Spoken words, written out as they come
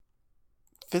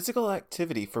Physical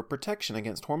activity for protection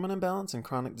against hormone imbalance and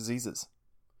chronic diseases.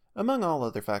 Among all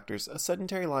other factors, a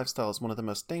sedentary lifestyle is one of the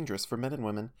most dangerous for men and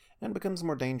women and becomes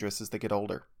more dangerous as they get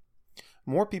older.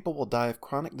 More people will die of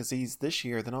chronic disease this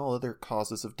year than all other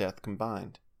causes of death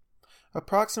combined.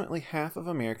 Approximately half of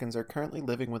Americans are currently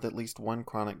living with at least one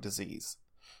chronic disease.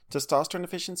 Testosterone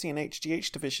deficiency and HGH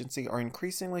deficiency are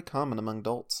increasingly common among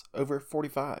adults over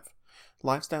 45.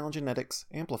 Lifestyle and genetics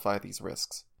amplify these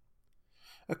risks.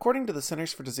 According to the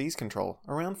Centers for Disease Control,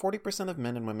 around 40% of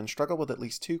men and women struggle with at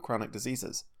least two chronic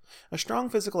diseases. A strong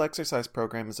physical exercise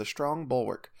program is a strong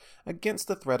bulwark against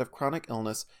the threat of chronic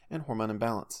illness and hormone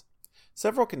imbalance.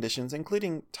 Several conditions,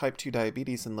 including type 2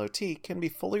 diabetes and low T, can be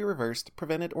fully reversed,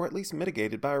 prevented, or at least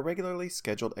mitigated by a regularly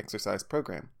scheduled exercise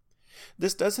program.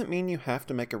 This doesn't mean you have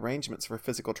to make arrangements for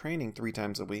physical training 3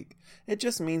 times a week. It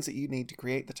just means that you need to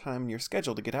create the time in your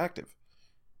schedule to get active.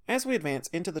 As we advance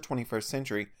into the 21st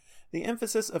century, the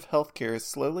emphasis of healthcare is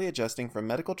slowly adjusting from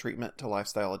medical treatment to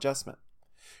lifestyle adjustment.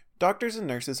 Doctors and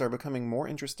nurses are becoming more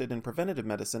interested in preventative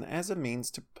medicine as a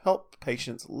means to help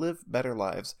patients live better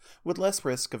lives with less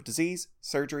risk of disease,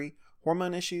 surgery,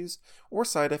 hormone issues, or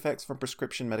side effects from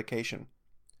prescription medication.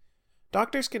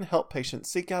 Doctors can help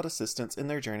patients seek out assistance in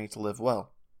their journey to live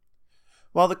well.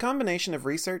 While the combination of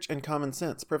research and common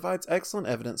sense provides excellent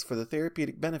evidence for the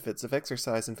therapeutic benefits of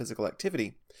exercise and physical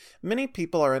activity, many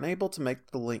people are unable to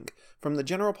make the link from the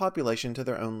general population to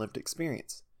their own lived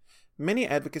experience. Many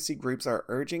advocacy groups are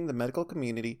urging the medical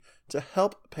community to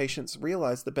help patients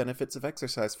realize the benefits of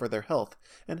exercise for their health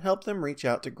and help them reach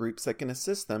out to groups that can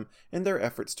assist them in their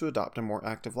efforts to adopt a more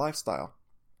active lifestyle.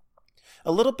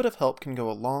 A little bit of help can go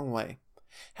a long way.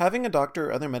 Having a doctor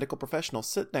or other medical professional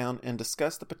sit down and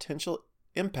discuss the potential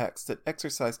impacts that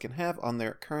exercise can have on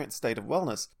their current state of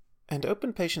wellness and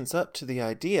open patients up to the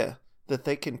idea that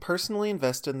they can personally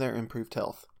invest in their improved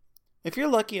health. If you're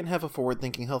lucky and have a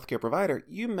forward-thinking healthcare provider,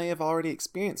 you may have already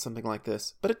experienced something like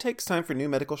this, but it takes time for new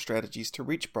medical strategies to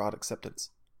reach broad acceptance.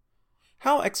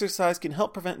 How exercise can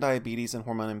help prevent diabetes and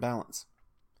hormone imbalance.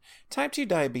 Type 2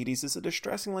 diabetes is a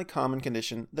distressingly common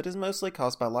condition that is mostly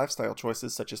caused by lifestyle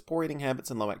choices such as poor eating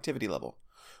habits and low activity level.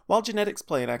 While genetics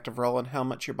play an active role in how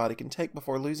much your body can take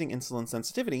before losing insulin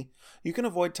sensitivity, you can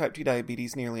avoid type 2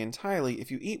 diabetes nearly entirely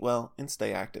if you eat well and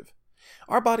stay active.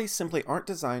 Our bodies simply aren't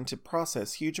designed to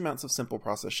process huge amounts of simple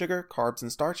processed sugar, carbs,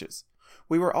 and starches.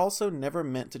 We were also never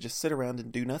meant to just sit around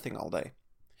and do nothing all day.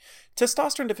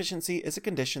 Testosterone deficiency is a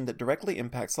condition that directly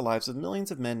impacts the lives of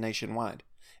millions of men nationwide.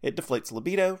 It deflates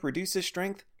libido, reduces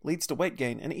strength, leads to weight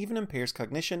gain, and even impairs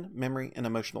cognition, memory, and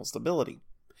emotional stability.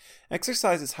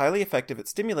 Exercise is highly effective at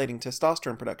stimulating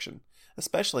testosterone production,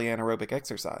 especially anaerobic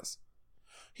exercise.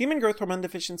 Human growth hormone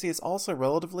deficiency is also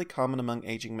relatively common among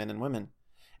aging men and women.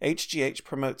 HGH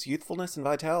promotes youthfulness and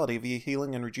vitality via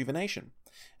healing and rejuvenation.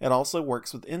 It also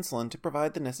works with insulin to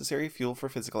provide the necessary fuel for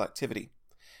physical activity.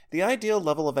 The ideal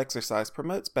level of exercise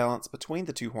promotes balance between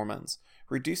the two hormones,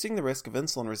 reducing the risk of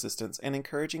insulin resistance and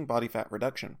encouraging body fat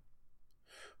reduction.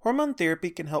 Hormone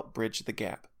therapy can help bridge the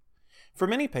gap. For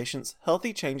many patients,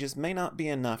 healthy changes may not be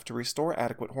enough to restore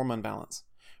adequate hormone balance.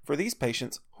 For these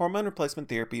patients, hormone replacement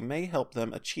therapy may help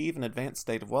them achieve an advanced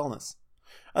state of wellness.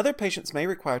 Other patients may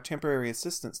require temporary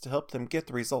assistance to help them get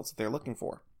the results that they're looking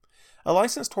for. A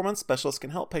licensed hormone specialist can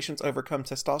help patients overcome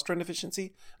testosterone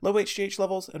deficiency, low HGH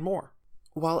levels, and more.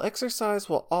 While exercise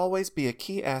will always be a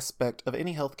key aspect of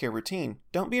any healthcare routine,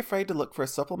 don't be afraid to look for a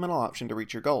supplemental option to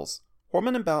reach your goals.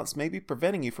 Hormone imbalance may be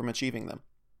preventing you from achieving them.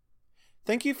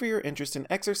 Thank you for your interest in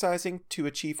exercising to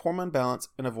achieve hormone balance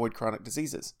and avoid chronic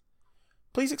diseases.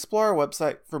 Please explore our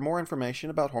website for more information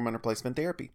about hormone replacement therapy.